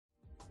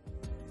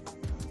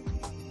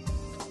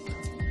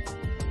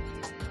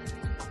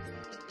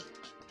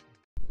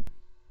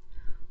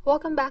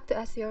Welcome back to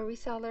SEO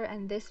Reseller,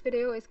 and this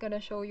video is going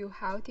to show you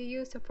how to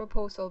use the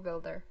proposal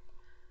builder.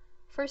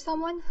 For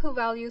someone who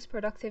values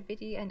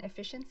productivity and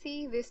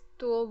efficiency, this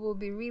tool will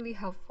be really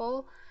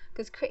helpful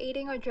because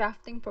creating or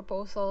drafting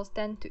proposals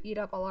tend to eat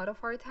up a lot of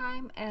our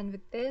time, and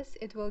with this,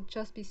 it will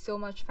just be so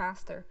much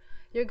faster.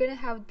 You're going to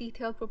have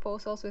detailed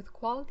proposals with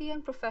quality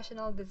and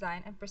professional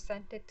design and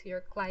present it to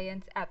your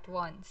clients at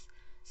once.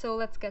 So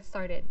let's get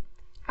started.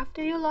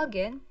 After you log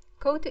in,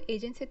 go to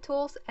Agency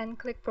Tools and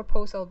click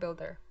Proposal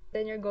Builder.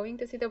 Then you're going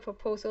to see the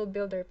Proposal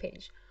Builder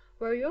page,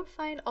 where you'll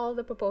find all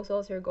the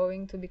proposals you're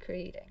going to be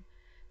creating.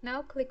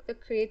 Now click the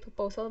Create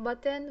Proposal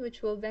button,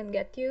 which will then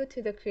get you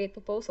to the Create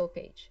Proposal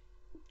page.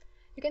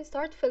 You can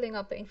start filling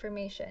up the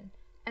information.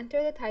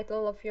 Enter the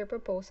title of your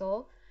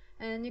proposal,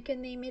 and you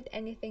can name it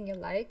anything you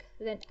like,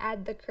 then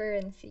add the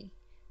currency.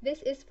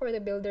 This is for the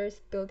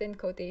builder's built-in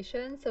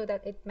quotation so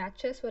that it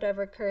matches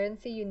whatever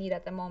currency you need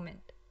at the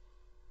moment.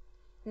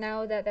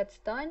 Now that that's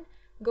done,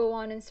 go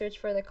on and search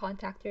for the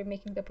contact you're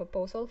making the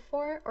proposal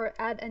for, or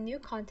add a new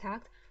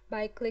contact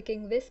by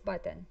clicking this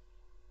button.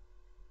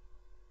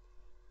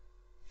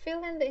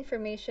 Fill in the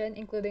information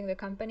including the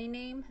company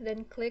name,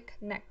 then click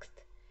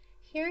Next.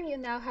 Here you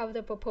now have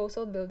the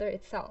proposal builder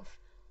itself.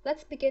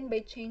 Let's begin by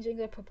changing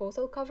the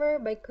proposal cover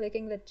by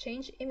clicking the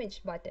Change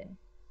Image button.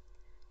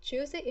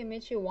 Choose the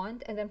image you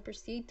want and then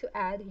proceed to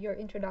add your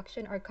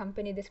introduction or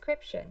company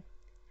description.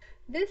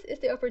 This is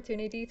the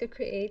opportunity to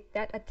create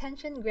that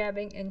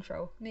attention-grabbing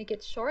intro. Make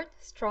it short,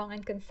 strong,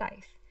 and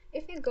concise.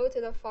 If you go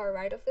to the far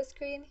right of the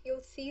screen,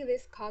 you'll see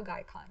this cog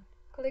icon.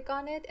 Click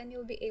on it and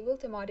you'll be able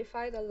to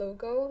modify the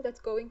logo that's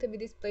going to be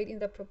displayed in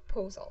the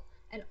proposal,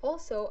 and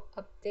also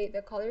update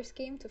the color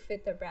scheme to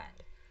fit the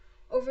brand.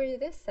 Over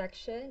this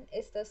section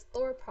is the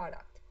Store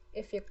product.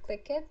 If you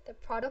click it, the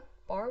product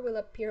bar will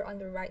appear on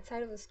the right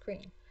side of the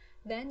screen.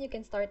 Then you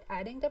can start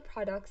adding the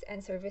products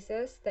and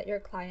services that your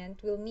client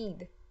will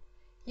need.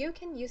 You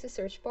can use the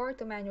search bar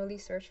to manually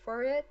search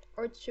for it,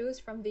 or choose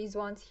from these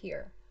ones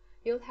here.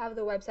 You'll have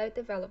the website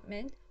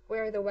development,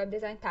 where the web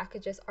design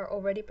packages are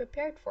already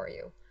prepared for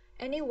you.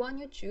 Any one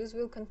you choose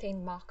will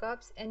contain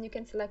mockups, and you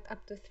can select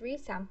up to 3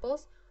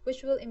 samples,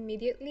 which will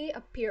immediately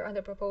appear on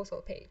the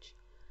proposal page.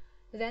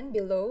 Then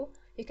below,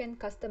 you can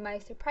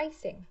customize the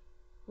pricing.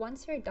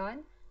 Once you're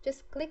done,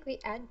 just click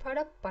the Add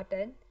Product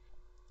button,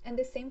 and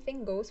the same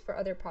thing goes for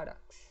other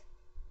products.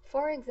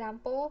 For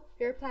example,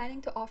 you're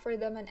planning to offer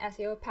them an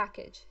SEO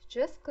package.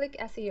 Just click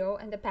SEO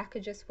and the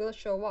packages will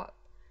show up.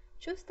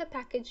 Choose the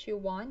package you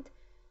want,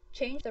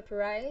 change the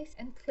price,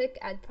 and click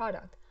Add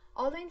Product.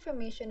 All the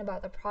information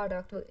about the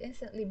product will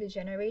instantly be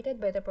generated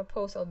by the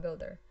proposal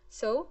builder.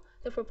 So,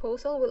 the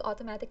proposal will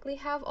automatically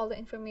have all the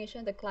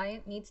information the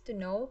client needs to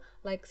know,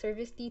 like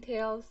service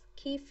details,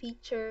 key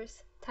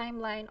features,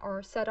 timeline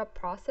or setup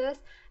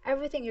process,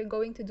 everything you're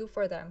going to do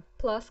for them,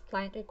 plus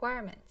client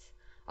requirements.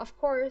 Of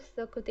course,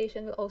 the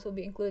quotation will also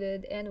be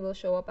included and will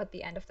show up at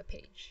the end of the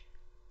page.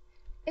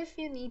 If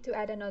you need to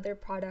add another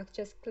product,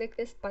 just click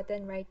this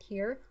button right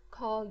here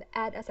called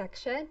Add a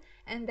Section,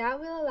 and that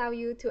will allow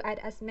you to add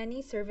as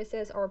many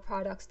services or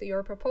products to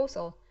your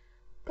proposal.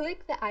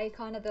 Click the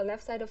icon at the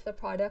left side of the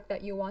product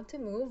that you want to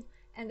move,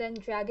 and then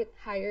drag it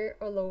higher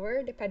or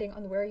lower depending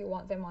on where you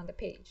want them on the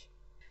page.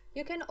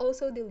 You can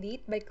also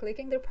delete by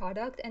clicking the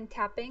product and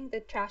tapping the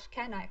trash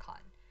can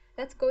icon.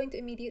 That's going to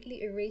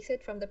immediately erase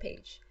it from the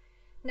page.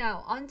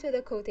 Now, onto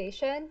the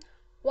quotation.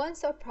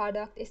 Once a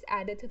product is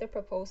added to the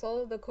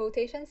proposal, the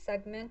quotation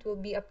segment will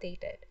be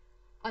updated.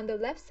 On the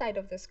left side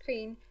of the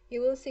screen,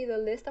 you will see the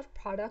list of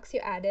products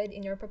you added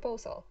in your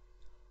proposal.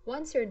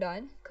 Once you're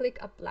done, click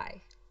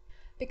Apply,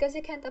 because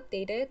you can't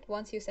update it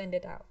once you send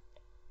it out.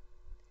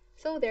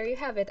 So there you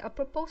have it. A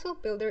proposal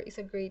builder is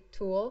a great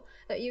tool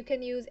that you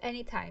can use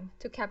anytime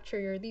to capture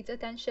your leads'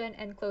 attention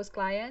and close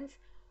clients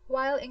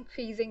while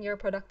increasing your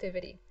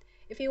productivity.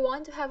 If you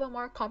want to have a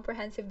more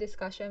comprehensive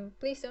discussion,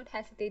 please don't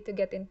hesitate to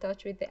get in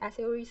touch with the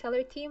SEO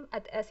Reseller team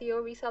at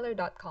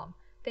SEOReseller.com.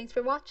 Thanks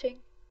for watching!